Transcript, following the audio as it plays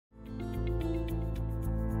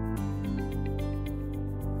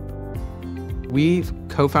We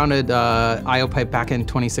co-founded IOPipe back in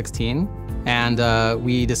 2016, and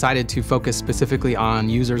we decided to focus specifically on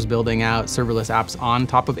users building out serverless apps on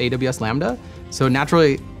top of AWS Lambda. So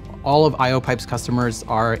naturally, all of IOPipe's customers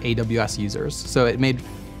are AWS users. So it made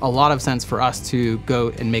a lot of sense for us to go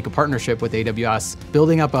and make a partnership with AWS.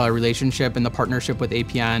 Building up a relationship and the partnership with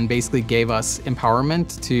APN basically gave us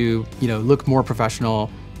empowerment to look more professional,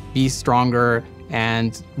 be stronger,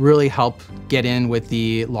 and really help get in with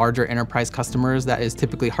the larger enterprise customers that is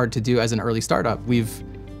typically hard to do as an early startup. We've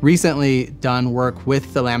recently done work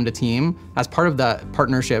with the Lambda team. As part of that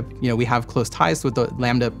partnership, we have close ties with the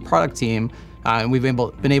Lambda product team, and we've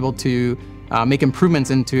been able to make improvements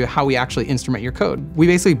into how we actually instrument your code. We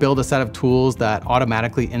basically build a set of tools that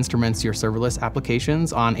automatically instruments your serverless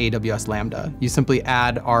applications on AWS Lambda. You simply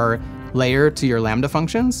add our layer to your Lambda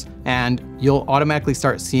functions, and you'll automatically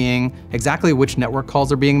start seeing exactly which network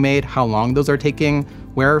calls are being made, how long those are taking,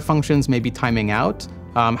 where functions may be timing out,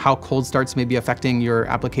 how cold starts may be affecting your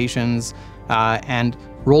applications, and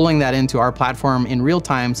rolling that into our platform in real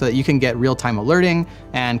time so that you can get real-time alerting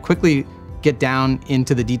and quickly get down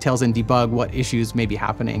into the details and debug what issues may be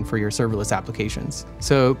happening for your serverless applications.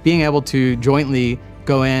 So being able to jointly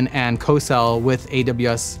go in and co-sell with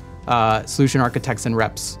AWS solution architects and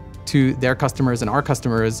reps to their customers and our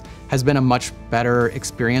customers has been a much better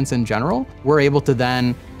experience in general. We're able to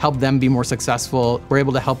then help them be more successful. We're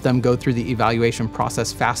able to help them go through the evaluation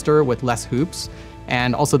process faster with less hoops,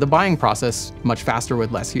 and also the buying process much faster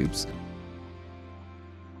with less hoops.